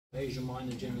Asia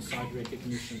Minor Genocide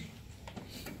recognition.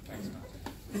 Thanks,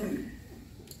 Martin.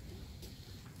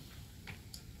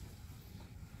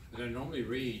 I don't normally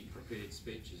read prepared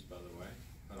speeches, by the way,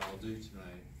 but I'll do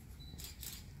today.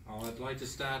 I'd like to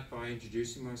start by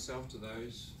introducing myself to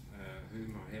those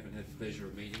whom I haven't had the pleasure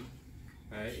of meeting.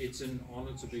 It's an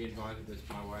honour to be invited with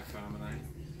my wife Armenian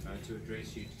to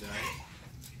address you today.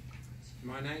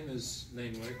 My name is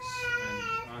Len Wicks, and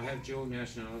I have dual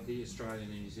nationality, Australian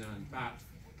and New Zealand, but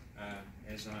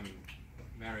as I'm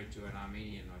married to an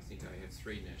Armenian, I think I have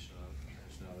three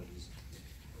nationalities.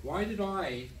 Why did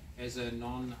I, as a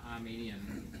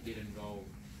non-Armenian, get involved?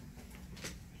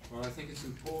 Well, I think it's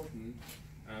important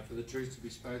for the truth to be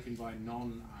spoken by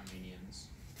non-Armenians,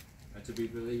 to be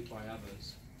believed by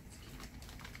others.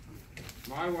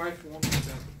 My wife warned me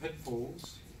about the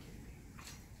pitfalls,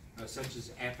 such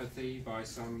as apathy by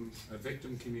some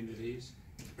victim communities,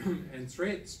 and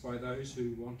threats by those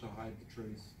who want to hide the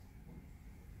truth.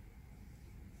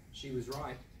 She was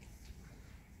right.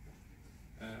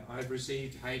 I've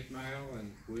received hate mail and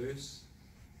worse,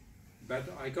 but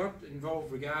I got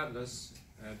involved regardless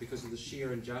because of the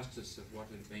sheer injustice of what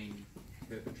had been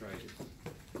perpetrated.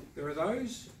 There are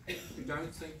those who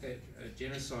don't think that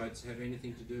genocides have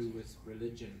anything to do with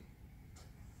religion.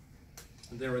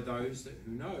 And there are those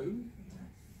who know,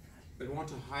 but want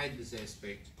to hide this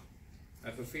aspect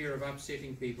for fear of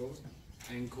upsetting people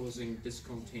and causing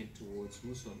discontent towards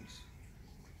Muslims.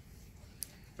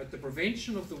 But the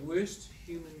prevention of the worst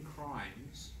human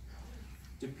crimes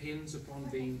depends upon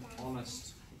being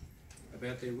honest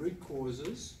about their root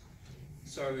causes,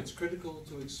 so it's critical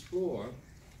to explore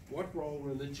what role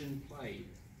religion played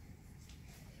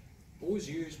or was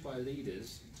used by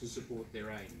leaders to support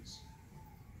their aims.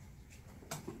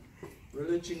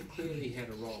 Religion clearly had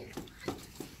a role.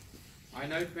 I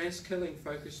note mass killing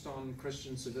focused on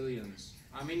Christian civilians,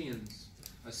 Armenians,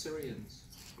 Assyrians,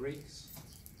 Greeks,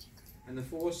 and the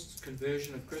forced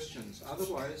conversion of Christians.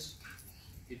 Otherwise,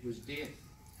 it was death.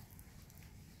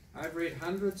 I've read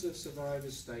hundreds of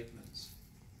survivors' statements.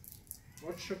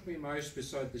 What shook me most,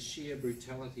 beside the sheer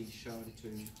brutality shown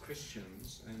to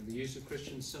Christians and the use of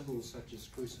Christian symbols such as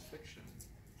crucifixion,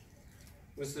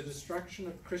 was the destruction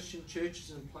of Christian churches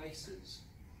and places,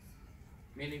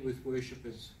 many with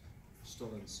worshippers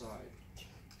still inside.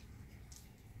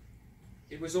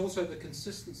 It was also the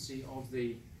consistency of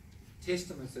the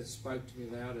testament that spoke to me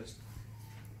loudest.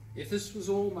 If this was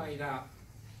all made up,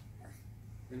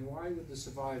 then why would the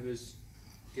survivors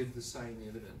give the same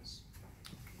evidence?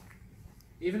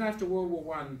 Even after World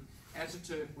War I,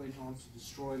 Ataturk went on to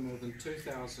destroy more than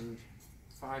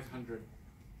 2,500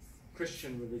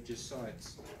 Christian religious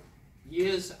sites,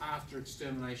 years after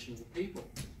extermination of the people.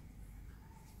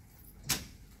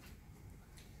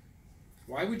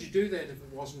 Why would you do that if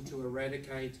it wasn't to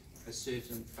eradicate a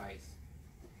certain faith?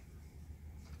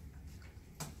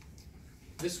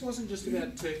 This wasn't just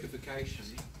about Turkification,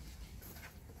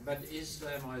 but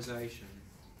Islamization.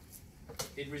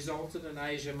 It resulted in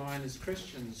Asia Minor's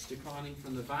Christians declining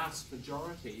from the vast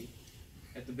majority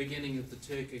at the beginning of the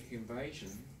Turkic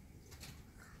invasion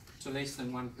to less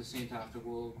than 1% after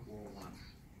World War I.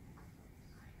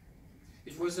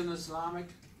 It was an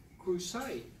Islamic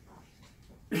crusade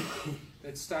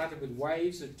that started with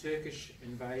waves of Turkish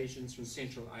invasions from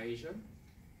Central Asia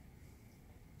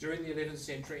during the 11th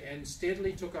century and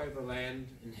steadily took over land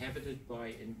inhabited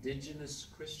by indigenous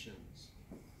Christians.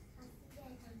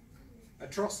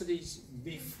 Atrocities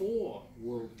before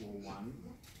World War I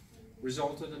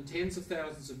resulted in tens of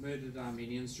thousands of murdered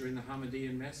Armenians during the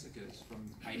Hamidian massacres from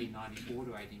 1894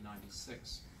 to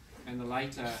 1896, and the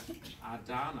later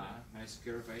Adana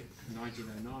massacre of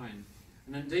 1909,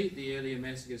 and indeed the earlier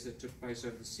massacres that took place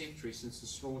over the century since the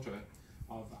slaughter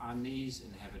of Arnese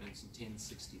inhabitants in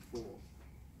 1064.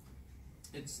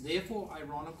 It's therefore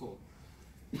ironical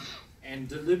and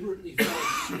deliberately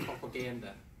false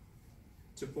propaganda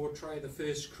to portray the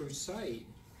First Crusade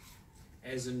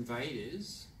as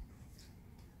invaders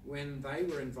when they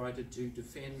were invited to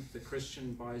defend the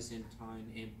Christian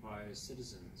Byzantine Empire's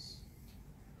citizens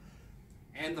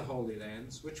and the Holy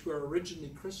Lands, which were originally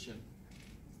Christian,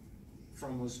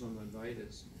 from Muslim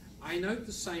invaders. I note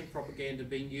the same propaganda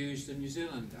being used in New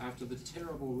Zealand after the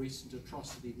terrible recent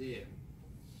atrocity there.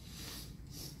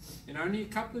 In only a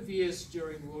couple of years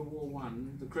during World War I,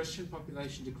 the Christian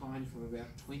population declined from about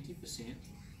 20%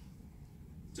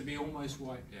 to be almost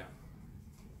wiped out.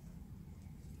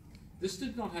 This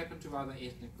did not happen to other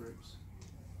ethnic groups.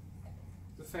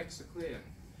 The facts are clear.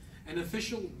 An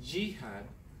official jihad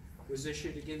was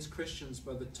issued against Christians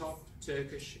by the top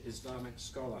Turkish Islamic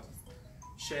scholar,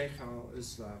 Sheikh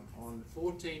al-Islam, on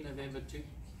 14 November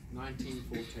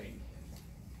 1914.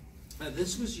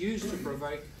 This was used to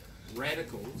provoke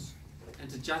radicals and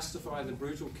to justify the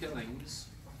brutal killings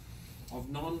of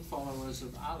non-followers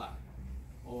of Allah,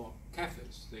 or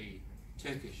kafirs, the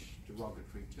Turkish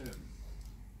derogatory term.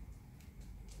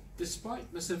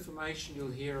 Despite misinformation you'll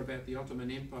hear about the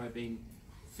Ottoman Empire being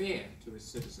fair to its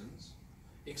citizens,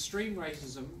 extreme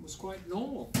racism was quite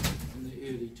normal in the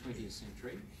early 20th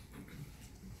century.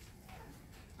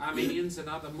 Armenians and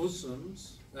other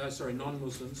non-Muslims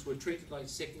were treated like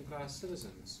second-class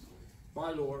citizens,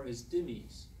 by law as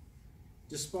dhimmis,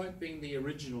 despite being the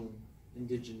original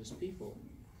indigenous people.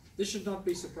 This should not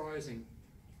be surprising.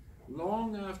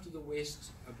 Long after the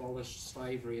West abolished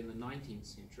slavery in the 19th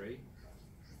century,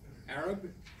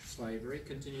 Arab slavery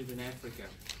continued in Africa.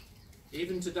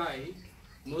 Even today,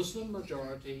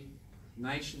 Muslim-majority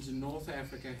nations in North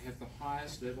Africa have the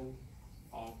highest level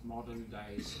of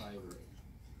modern-day slavery.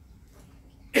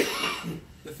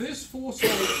 The first 4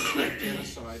 stages of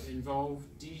genocide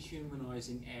involved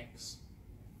dehumanizing acts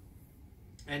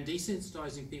and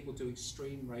desensitizing people to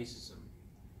extreme racism,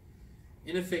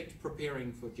 in effect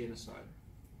preparing for genocide.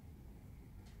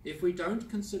 If we don't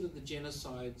consider the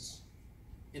genocides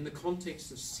in the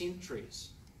context of centuries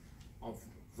of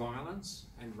violence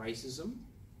and racism,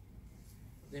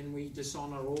 then we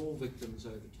dishonor all victims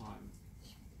over time.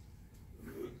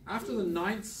 After the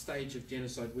 9th stage of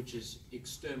genocide, which is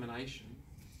extermination,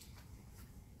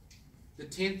 the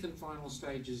 10th and final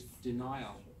stage is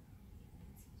denial.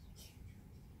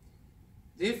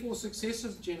 Therefore,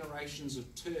 successive generations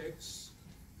of Turks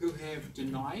who have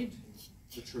denied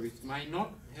the truth may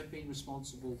not have been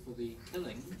responsible for the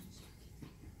killing,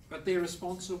 but they're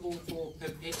responsible for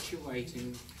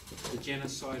perpetuating the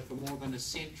genocide for more than a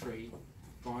century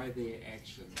by their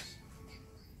actions.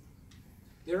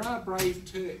 There are brave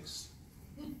Turks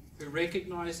who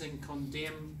recognise and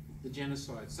condemn the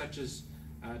genocide, such as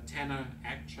Taner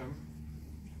Akçam.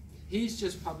 He's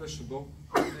just published a book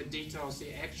that details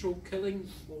the actual killing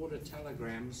order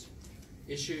telegrams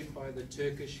issued by the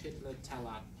Turkish Hitler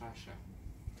Talat Pasha.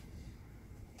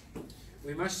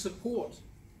 We must support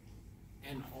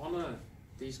and honour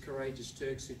these courageous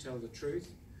Turks who tell the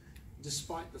truth,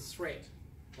 despite the threat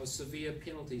of severe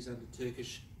penalties under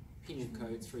Turkish Penal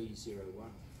Code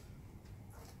 301.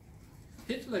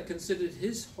 Hitler considered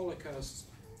his Holocaust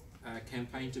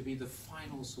campaign to be the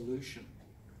final solution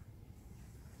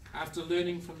after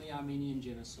learning from the Armenian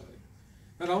Genocide,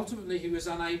 but ultimately he was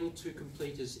unable to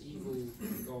complete his evil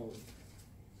goal.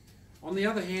 On the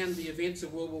other hand, the events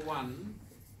of World War I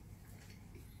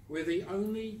were the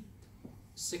only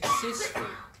successful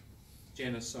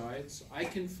genocides I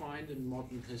can find in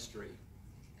modern history,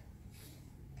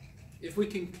 if we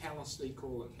can callously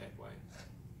call it that way.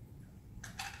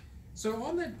 So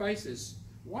on that basis,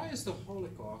 why is the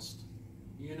Holocaust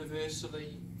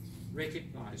universally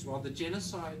recognized while the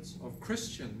genocides of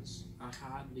Christians are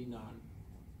hardly known?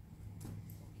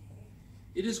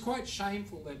 It is quite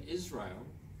shameful that Israel,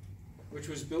 which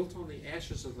was built on the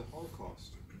ashes of the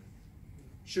Holocaust,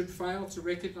 should fail to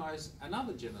recognize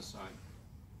another genocide,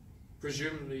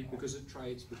 presumably because it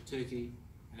trades with Turkey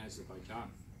and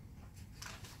Azerbaijan.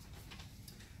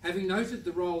 Having noted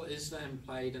the role Islam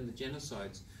played in the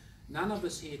genocides, none of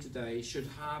us here today should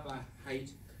harbour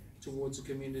hate towards a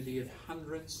community of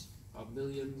hundreds of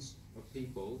millions of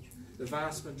people, the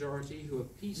vast majority who are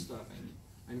peace-loving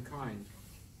and kind.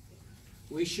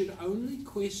 We should only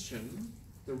question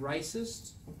the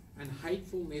racist and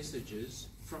hateful messages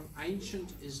from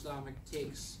ancient Islamic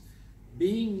texts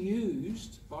being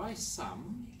used by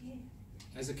some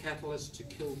as a catalyst to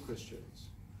kill Christians.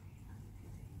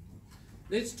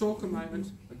 Let's talk a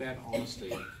moment about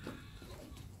honesty.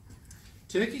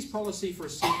 Turkey's policy for a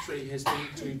century has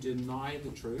been to deny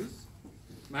the truth,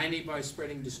 mainly by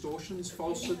spreading distortions,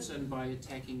 falsehoods, and by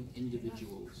attacking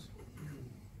individuals.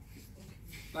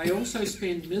 They also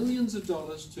spend millions of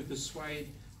dollars to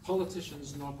persuade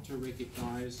politicians not to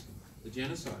recognise the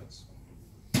genocides.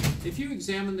 If you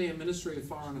examine their Ministry of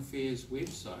Foreign Affairs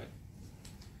website,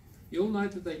 you'll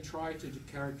note that they try to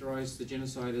characterise the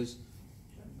genocide as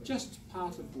just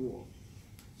part of war,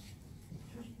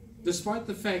 despite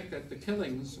the fact that the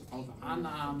killings of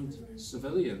unarmed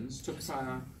civilians took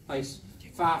place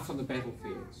far from the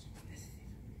battlefields,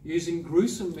 using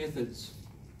gruesome methods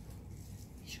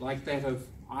like that of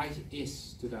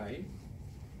IS today,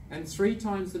 and 3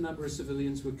 times the number of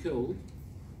civilians were killed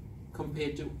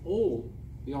compared to all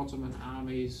the Ottoman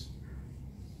army's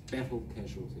battle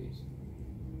casualties.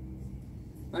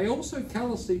 They also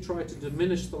callously tried to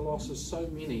diminish the loss of so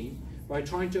many by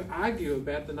trying to argue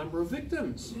about the number of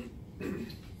victims,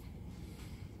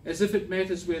 as if it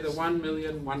matters whether 1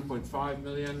 million, 1.5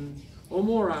 million, or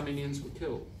more Armenians were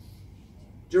killed.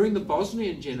 During the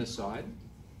Bosnian Genocide,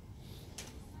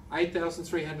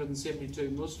 8,372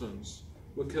 Muslims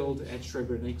were killed at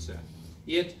Srebrenica.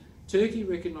 Yet Turkey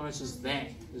recognises that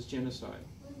as genocide.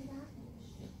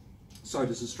 So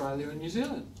does Australia and New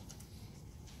Zealand.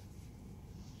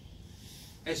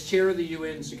 As chair of the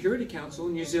UN Security Council,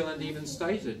 New Zealand even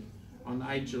stated on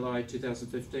 8 July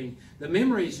 2015, the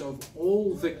memories of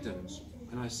all victims,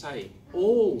 and I say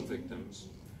all victims,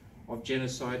 of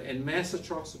genocide and mass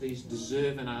atrocities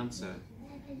deserve an answer.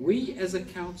 We as a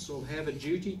council have a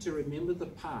duty to remember the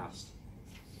past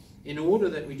in order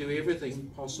that we do everything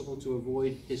possible to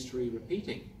avoid history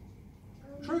repeating.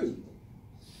 True.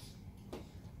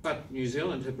 But New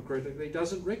Zealand hypocritically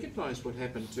doesn't recognise what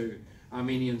happened to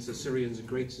Armenians, Assyrians and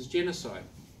Greeks as genocide,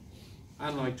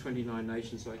 unlike 29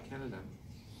 nations like Canada.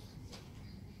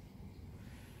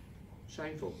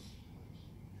 Shameful.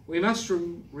 We must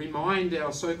remind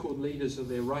our so-called leaders of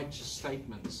their righteous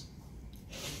statements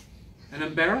and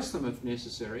embarrass them if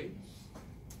necessary,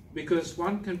 because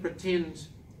one cannot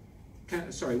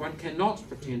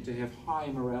pretend to have high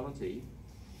morality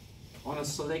on a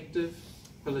selective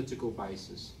political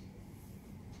basis.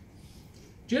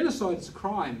 Genocide is a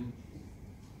crime.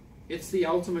 It's the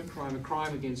ultimate crime, a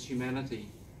crime against humanity.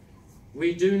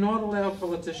 We do not allow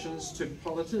politicians to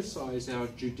politicise our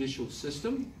judicial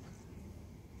system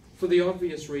for the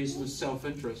obvious reason of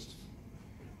self-interest.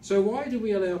 So why do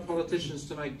we allow politicians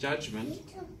to make judgment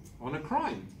on a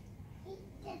crime?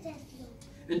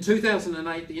 In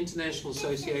 2008, the International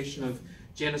Association of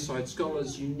Genocide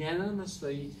Scholars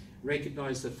unanimously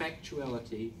recognised the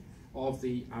factuality of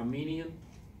the Armenian,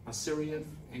 Assyrian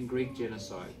and Greek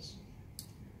genocides.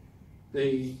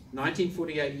 The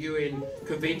 1948 UN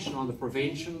Convention on the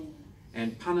Prevention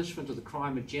and Punishment of the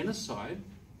Crime of Genocide,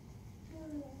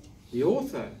 the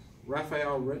author,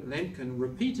 Raphael Lemkin,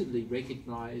 repeatedly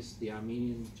recognised the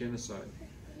Armenian genocide.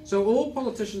 So all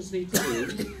politicians need to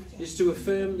do is to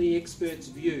affirm the experts'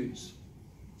 views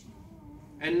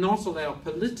and not allow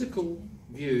political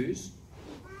views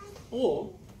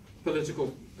or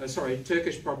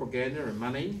Turkish propaganda and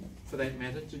money, for that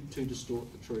matter, to distort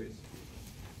the truth.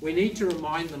 We need to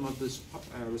remind them of this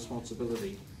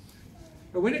responsibility.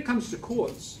 But when it comes to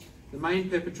courts, the main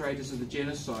perpetrators of the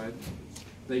genocide,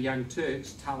 the Young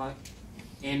Turks, Talat,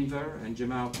 Enver and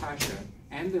Jamal Pasha,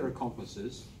 and their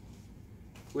accomplices,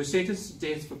 were sentenced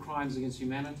to death for crimes against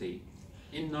humanity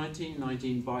in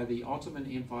 1919 by the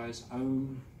Ottoman Empire's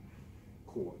own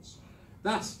courts.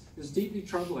 Thus, it's deeply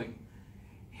troubling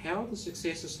how the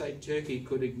successor state Turkey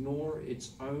could ignore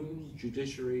its own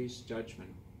judiciary's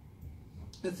judgment.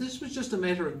 If this was just a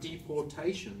matter of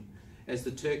deportation, as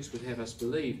the Turks would have us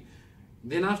believe,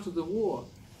 then after the war,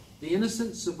 the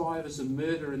innocent survivors of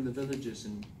murder in the villages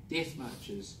and death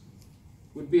marches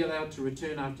would be allowed to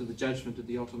return after the judgment of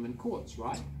the Ottoman courts,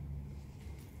 right?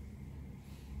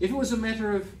 If it was a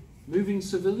matter of moving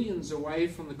civilians away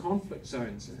from the conflict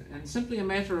zones and simply a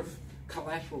matter of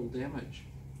collateral damage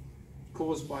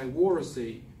caused by war, as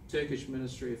the Turkish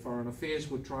Ministry of Foreign Affairs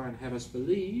would try and have us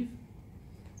believe,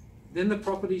 then the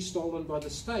property stolen by the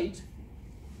state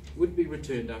would be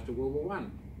returned after World War I,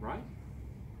 right?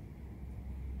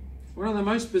 One of the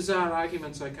most bizarre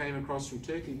arguments I came across from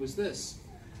Turkey was this.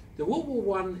 The World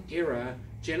War I era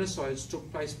genocides took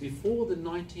place before the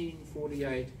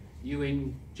 1948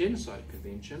 UN Genocide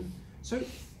Convention, so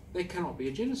they cannot be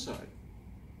a genocide.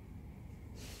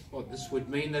 Well, this would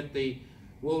mean that the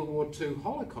World War II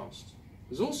Holocaust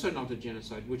is also not a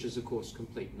genocide, which is of course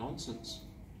complete nonsense.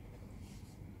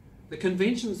 The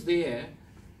convention's there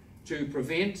to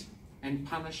prevent and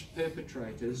punish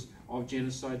perpetrators of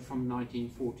genocide from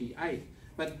 1948.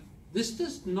 But this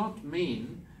does not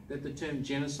mean that the term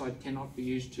genocide cannot be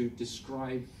used to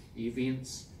describe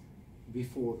events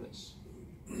before this.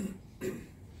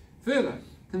 Further,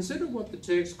 consider what the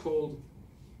Turks called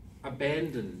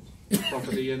abandoned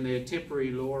property in their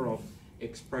temporary law of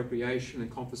expropriation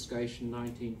and confiscation in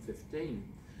 1915.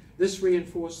 This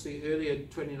reinforced the earlier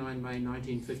 29 May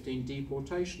 1915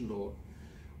 deportation law,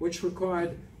 which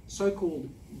required so-called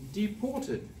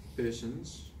deported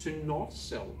persons to not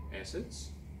sell assets,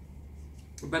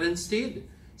 but instead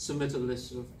submit a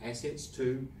list of assets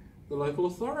to the local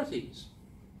authorities.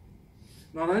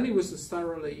 Not only was this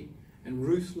thoroughly and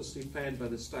ruthlessly planned by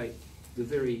the state, the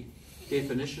very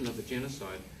definition of a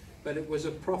genocide, but it was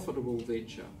a profitable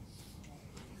venture.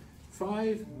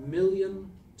 5 million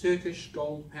Turkish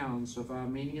gold pounds of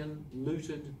Armenian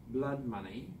looted blood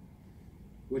money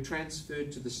were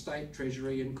transferred to the state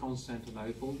treasury in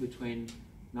Constantinople between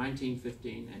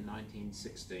 1915 and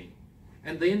 1916,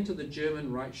 and then to the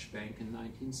German Reichsbank in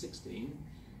 1916,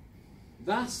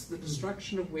 Thus, the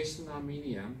destruction of Western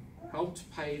Armenia helped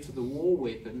pay for the war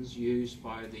weapons used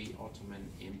by the Ottoman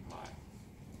Empire,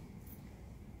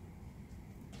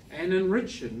 and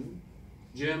enriching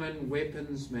German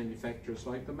weapons manufacturers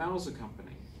like the Mauser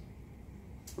Company.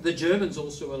 The Germans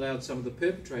also allowed some of the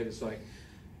perpetrators like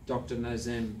Dr.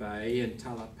 Nazem Bey and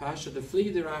Talat Pasha to flee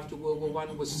there after World War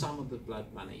I with some of the blood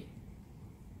money.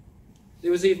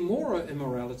 There was even more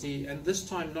immorality, and this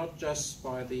time not just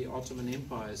by the Ottoman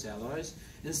Empire's allies.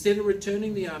 Instead of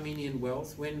returning the Armenian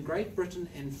wealth, when Great Britain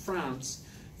and France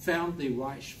found the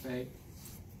Reichsbank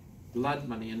blood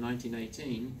money in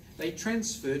 1918, they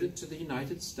transferred it to the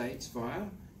United States via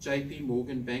JP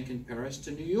Morgan Bank in Paris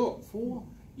to New York for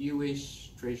US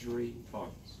Treasury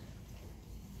bonds.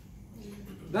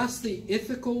 Thus, the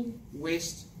ethical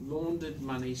West laundered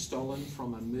money stolen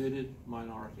from a murdered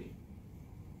minority.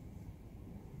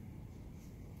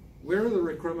 Where are the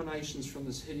recriminations from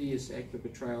this hideous act of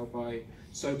betrayal by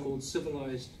so-called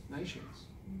civilized nations?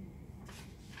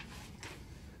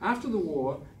 After the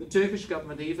war, the Turkish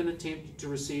government even attempted to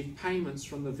receive payments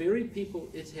from the very people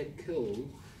it had killed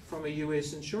from a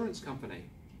US insurance company,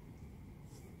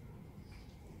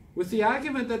 with the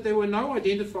argument that there were no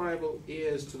identifiable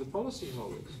heirs to the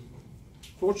policyholders.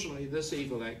 Fortunately, this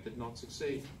evil act did not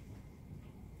succeed.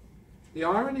 The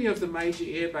irony of the major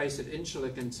airbase at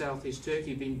Incirlik in southeast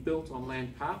Turkey being built on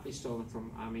land partly stolen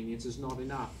from Armenians is not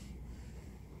enough.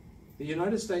 The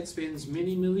United States spends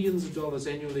many millions of dollars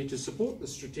annually to support the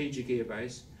strategic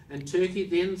airbase, and Turkey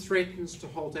then threatens to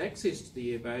halt access to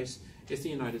the airbase if the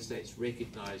United States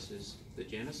recognises the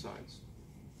genocides.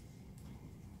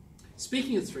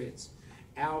 Speaking of threats,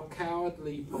 our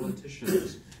cowardly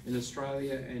politicians in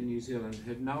Australia and New Zealand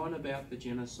have known about the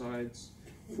genocides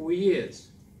for years,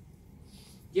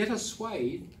 yet are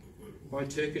swayed by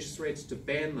Turkish threats to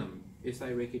ban them if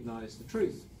they recognise the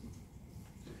truth.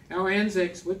 Our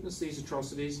Anzacs witnessed these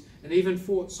atrocities and even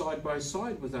fought side by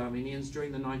side with Armenians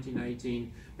during the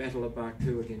 1918 Battle of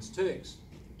Baku against Turks.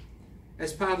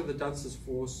 As part of the Duns's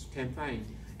Force campaign,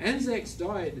 Anzacs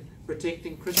died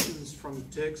protecting Christians from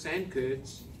Turks and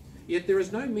Kurds, yet there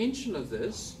is no mention of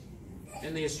this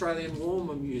in the Australian War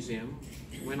Museum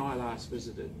when I last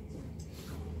visited.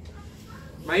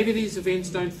 Maybe these events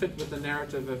don't fit with the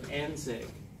narrative of Anzac,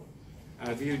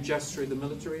 viewed just through the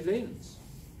military lens.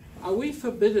 Are we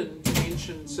forbidden to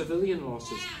mention civilian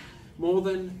losses? More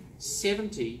than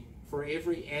 70 for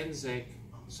every Anzac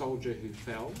soldier who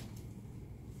fell.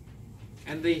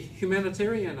 And the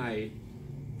humanitarian aid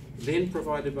then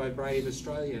provided by brave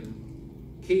Australian,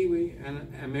 Kiwi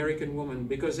and American women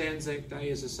because Anzac Day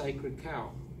is a sacred cow.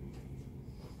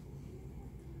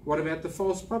 What about the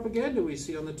false propaganda we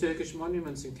see on the Turkish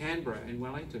monuments in Canberra and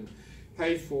Wellington,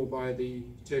 paid for by the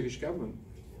Turkish government?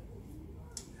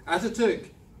 Ataturk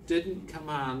didn't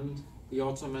command the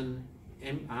Ottoman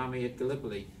army at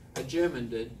Gallipoli. A German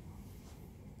did.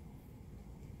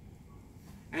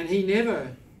 And he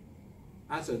never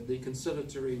uttered the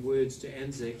conciliatory words to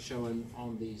Anzac shown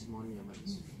on these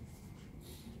monuments.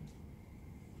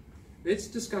 Let's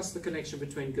discuss the connection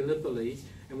between Gallipoli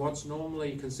and what's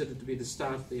normally considered to be the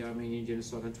start of the Armenian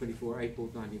Genocide on 24 April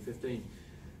 1915.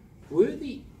 Were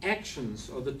the actions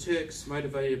of the Turks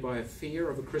motivated by a fear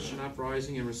of a Christian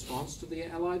uprising in response to the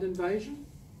Allied invasion?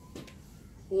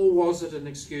 Or was it an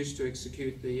excuse to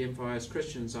execute the Empire's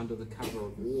Christians under the cover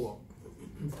of war?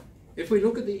 If we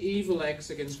look at the evil acts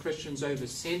against Christians over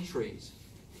centuries,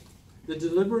 the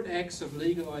deliberate acts of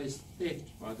legalised theft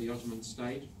by the Ottoman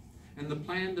state, and the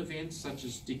planned events such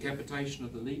as decapitation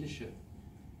of the leadership,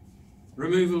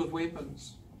 removal of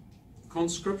weapons,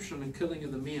 conscription and killing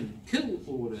of the men, kill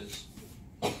orders,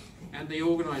 and the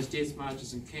organised death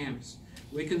marches and camps,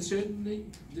 we can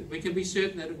be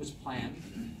certain that it was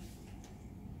planned.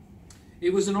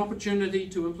 It was an opportunity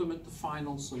to implement the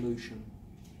final solution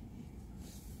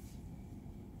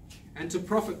and to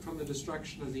profit from the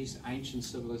destruction of these ancient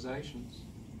civilizations.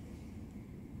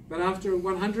 But after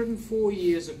 104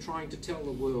 years of trying to tell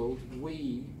the world,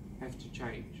 we have to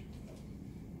change.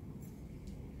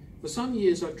 For some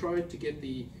years I've tried to get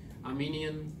the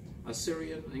Armenian,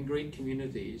 Assyrian and Greek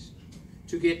communities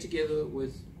to get together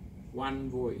with one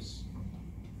voice,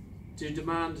 to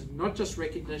demand not just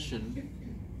recognition,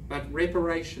 but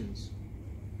reparations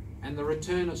and the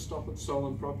return of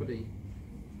stolen property.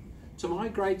 To my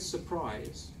great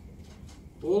surprise,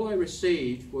 all I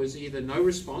received was either no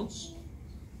response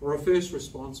or a first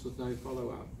response with no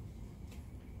follow-up.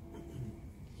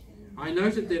 I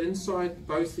noted that inside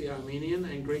both the Armenian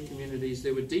and Greek communities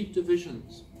there were deep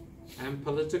divisions and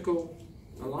political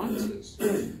alliances,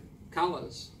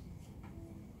 colours.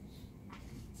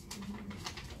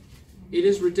 It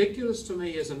is ridiculous to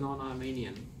me as a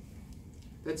non-Armenian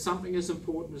that something as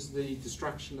important as the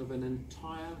destruction of an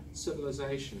entire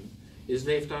civilization is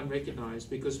left unrecognized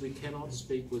because we cannot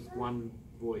speak with one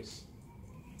voice.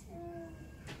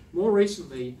 More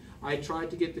recently, I tried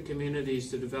to get the communities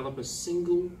to develop a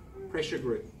single pressure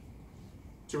group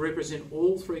to represent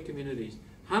all three communities,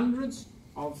 hundreds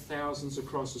of thousands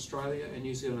across Australia and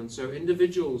New Zealand, so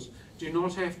individuals do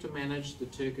not have to manage the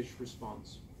Turkish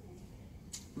response.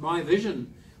 My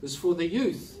vision was for the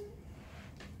youth,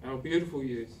 our beautiful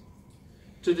youth,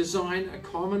 to design a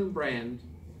common brand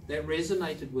that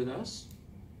resonated with us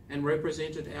and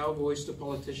represented our voice to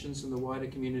politicians and the wider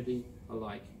community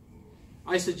alike.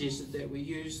 I suggested that we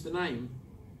use the name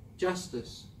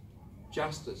Justice,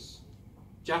 Justice,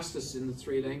 Justice in the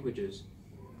three languages.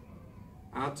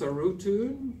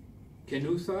 Atarutun,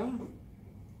 Kenutha,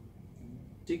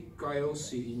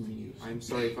 Dikayosi. I'm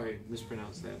sorry if I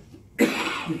mispronounced that.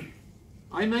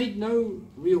 I made no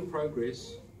real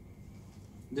progress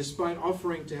despite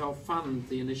offering to help fund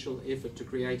the initial effort to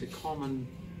create a common,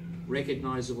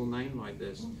 recognizable name like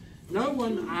this. No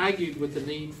one argued with the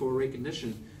need for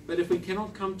recognition, but if we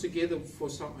cannot come together for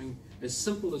something as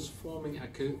simple as forming a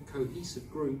cohesive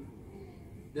group,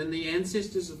 then the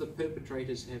ancestors of the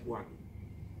perpetrators have won.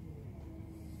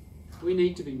 We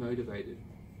need to be motivated.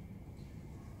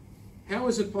 How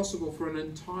is it possible for an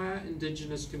entire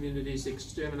Indigenous community's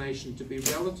extermination to be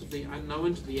relatively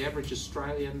unknown to the average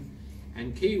Australian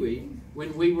and Kiwi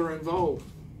when we were involved?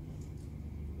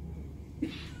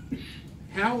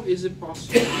 How is it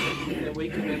possible that we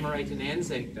commemorate an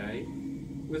Anzac Day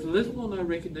with little or no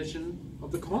recognition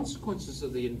of the consequences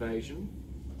of the invasion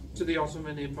to the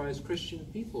Ottoman Empire's Christian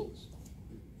peoples?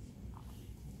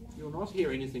 You'll not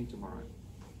hear anything tomorrow.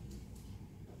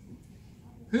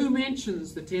 Who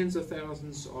mentions the tens of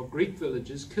thousands of Greek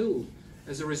villagers killed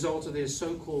as a result of their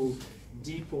so-called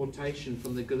deportation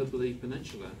from the Gallipoli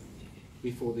Peninsula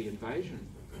before the invasion?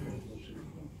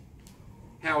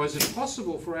 How is it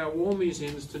possible for our war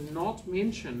museums to not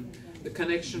mention the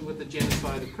connection with the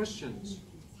genocide of Christians?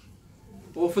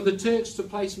 Or for the Turks to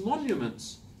place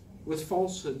monuments with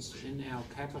falsehoods in our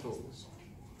capitals?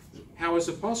 How is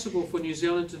it possible for New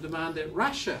Zealand to demand that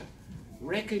Russia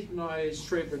recognise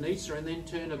Srebrenica and then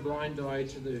turn a blind eye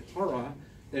to the horror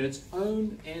that its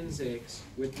own Anzacs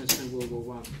witnessed in World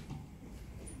War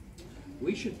I?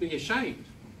 We should be ashamed.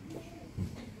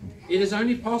 It is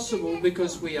only possible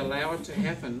because we allow it to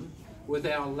happen with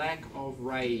our lack of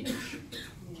rage.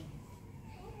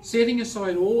 Setting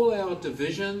aside all our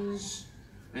divisions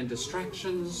and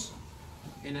distractions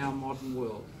in our modern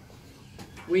world.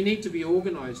 We need to be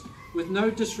organised with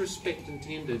no disrespect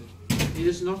intended. It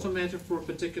is not a matter for a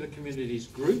particular community's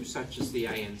group, such as the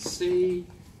ANC,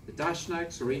 the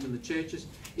Dashnaks, or even the churches.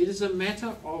 It is a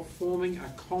matter of forming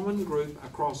a common group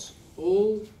across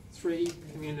all three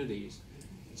communities,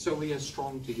 so we are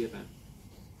strong together.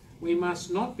 We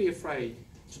must not be afraid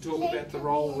to talk about the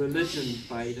role religion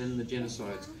played in the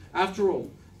genocides. After all,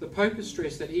 the Pope has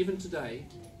stressed that even today,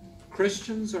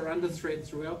 Christians are under threat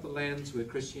throughout the lands where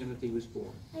Christianity was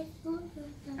born.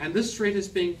 And this threat is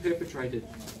being perpetrated,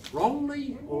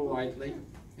 wrongly or rightly,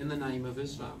 in the name of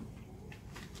Islam.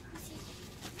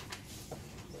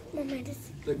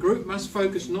 The group must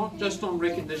focus not just on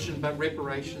recognition, but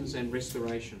reparations and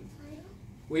restoration.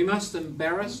 We must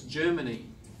embarrass Germany,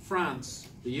 France,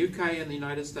 the UK and the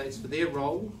United States for their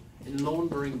role in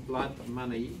laundering blood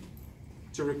money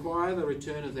to require the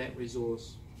return of that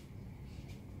resource.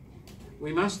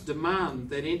 We must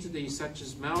demand that entities such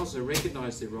as Mauser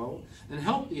recognise their role and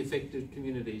help the affected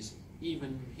communities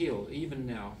even heal, even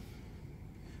now.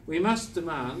 We must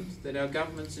demand that our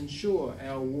governments ensure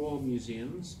our war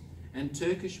museums and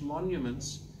Turkish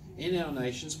monuments in our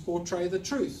nations portray the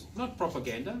truth, not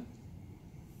propaganda.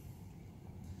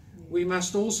 We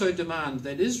must also demand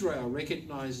that Israel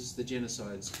recognises the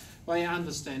genocides by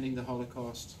understanding the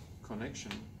Holocaust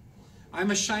connection.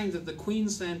 I'm ashamed that the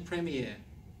Queensland Premier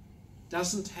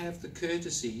doesn't have the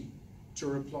courtesy to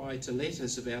reply to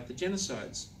letters about the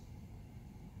genocides.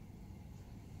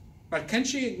 But can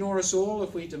she ignore us all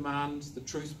if we demand the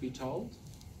truth be told?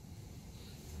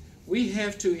 We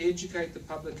have to educate the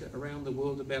public around the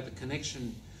world about the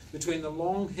connection between the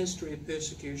long history of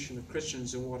persecution of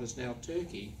Christians in what is now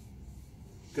Turkey,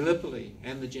 Gallipoli,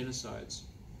 and the genocides.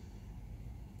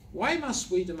 Why must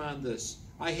we demand this?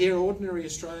 I hear ordinary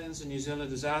Australians and New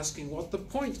Zealanders asking what the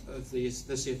point of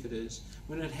this effort is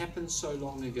when it happened so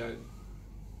long ago.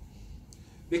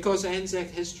 Because Anzac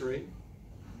history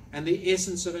and the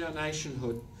essence of our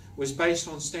nationhood was based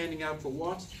on standing up for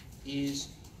what is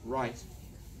right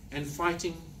and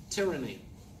fighting tyranny.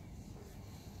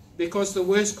 because the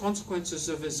worst consequences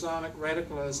of Islamic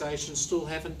radicalisation still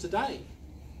happen today.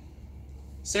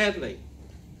 Sadly,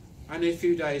 only a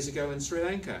few days ago in Sri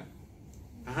Lanka,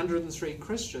 103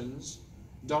 Christians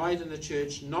died in a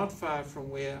church not far from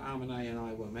where Armene and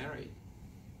I were married.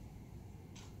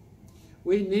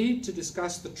 We need to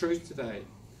discuss the truth today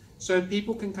so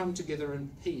people can come together in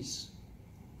peace,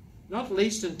 not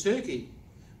least in Turkey,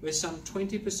 where some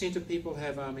 20% of people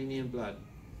have Armenian blood.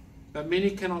 But many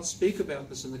cannot speak about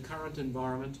this in the current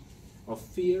environment of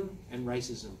fear and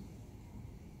racism.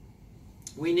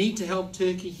 We need to help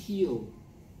Turkey heal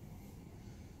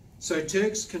so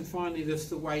Turks can finally lift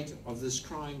the weight of this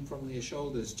crime from their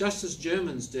shoulders, just as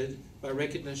Germans did by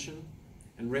recognition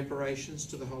and reparations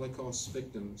to the Holocaust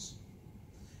victims.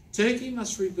 Turkey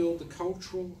must rebuild the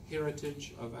cultural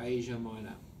heritage of Asia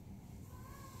Minor.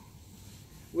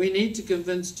 We need to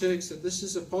convince Turks that this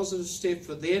is a positive step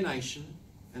for their nation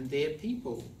and their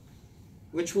people,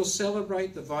 which will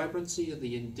celebrate the vibrancy of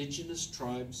the indigenous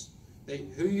tribes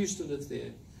who used to live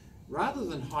there, rather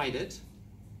than hide it,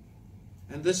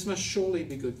 and this must surely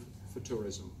be good for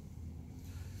tourism.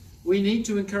 We need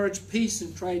to encourage peace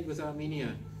and trade with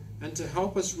Armenia, and to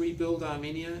help us rebuild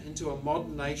Armenia into a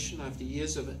modern nation after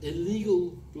years of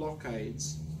illegal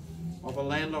blockades of a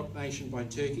landlocked nation by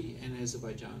Turkey and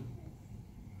Azerbaijan.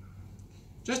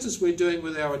 Just as we're doing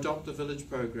with our Adopt a Village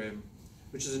program,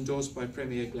 which is endorsed by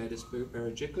Premier Gladys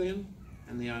Berejiklian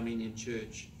and the Armenian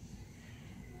Church.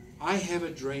 I have a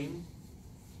dream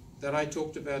that I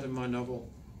talked about in my novel,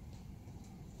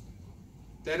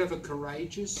 that of a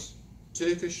courageous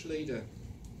Turkish leader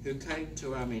who came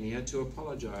to Armenia to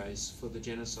apologize for the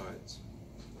genocides,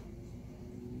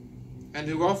 and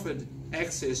who offered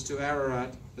access to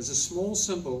Ararat as a small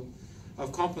symbol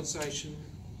of compensation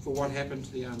for what happened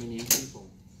to the Armenian people.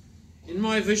 In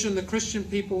my vision, the Christian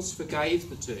peoples forgave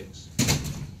the Turks,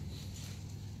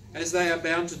 as they are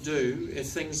bound to do if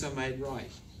things are made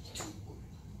right.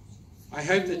 I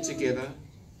hope that together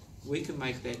we can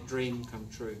make that dream come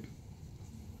true.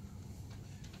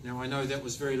 Now, I know that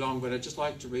was very long, but I'd just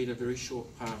like to read a very short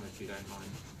poem, if you don't mind.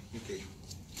 Thank you.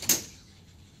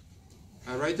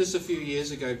 I wrote this a few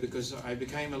years ago because I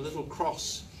became a little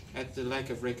cross at the lack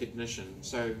of recognition,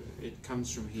 so it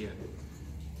comes from here.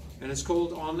 And it's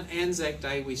called On Anzac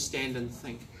Day We Stand and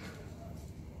Think.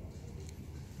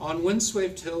 On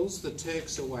windswept hills the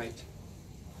Turks await,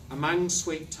 among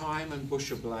sweet thyme and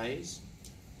bush ablaze.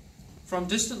 From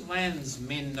distant lands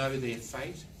men know their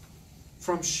fate,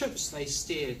 from ships they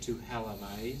stare to hell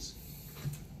amaze.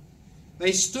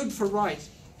 They stood for right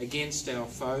against our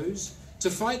foes,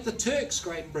 to fight the Turks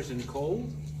Great Britain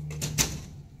called,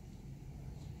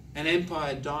 an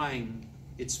empire dying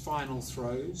its final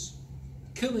throes,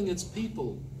 killing its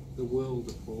people, the world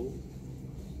appalled.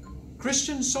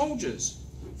 Christian soldiers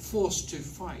forced to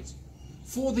fight,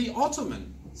 for the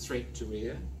Ottoman threat to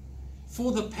rear,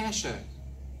 for the Pasha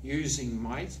using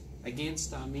might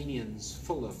against Armenians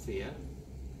full of fear.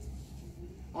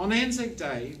 On Anzac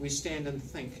Day we stand and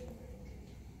think,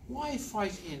 why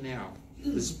fight here now,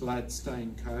 this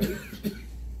blood-stained code?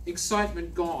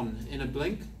 Excitement gone in a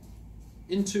blink,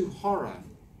 into horror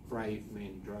brave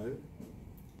men drove.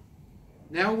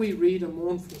 Now we read a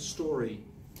mournful story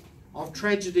of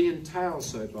tragedy and tale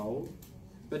so bold,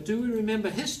 but do we remember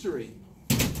history,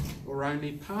 or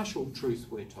only partial truth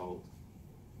we're told?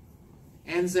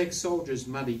 Anzac soldiers'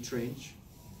 muddy trench,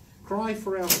 cry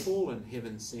for our fallen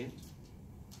heaven sent.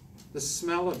 The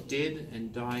smell of dead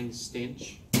and dying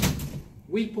stench,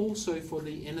 weep also for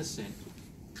the innocent.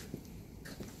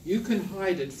 You can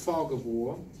hide it, fog of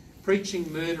war,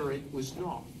 preaching murder it was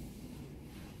not.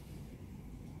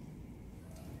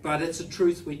 But it's a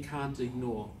truth we can't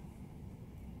ignore.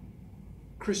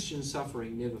 Christian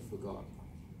suffering never forgot.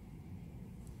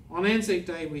 On Anzac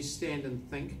Day we stand and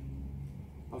think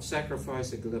of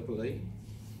sacrifice at Gallipoli,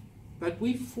 but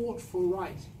we fought for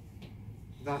right,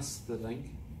 thus the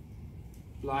link.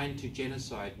 Blind to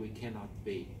genocide we cannot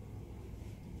be.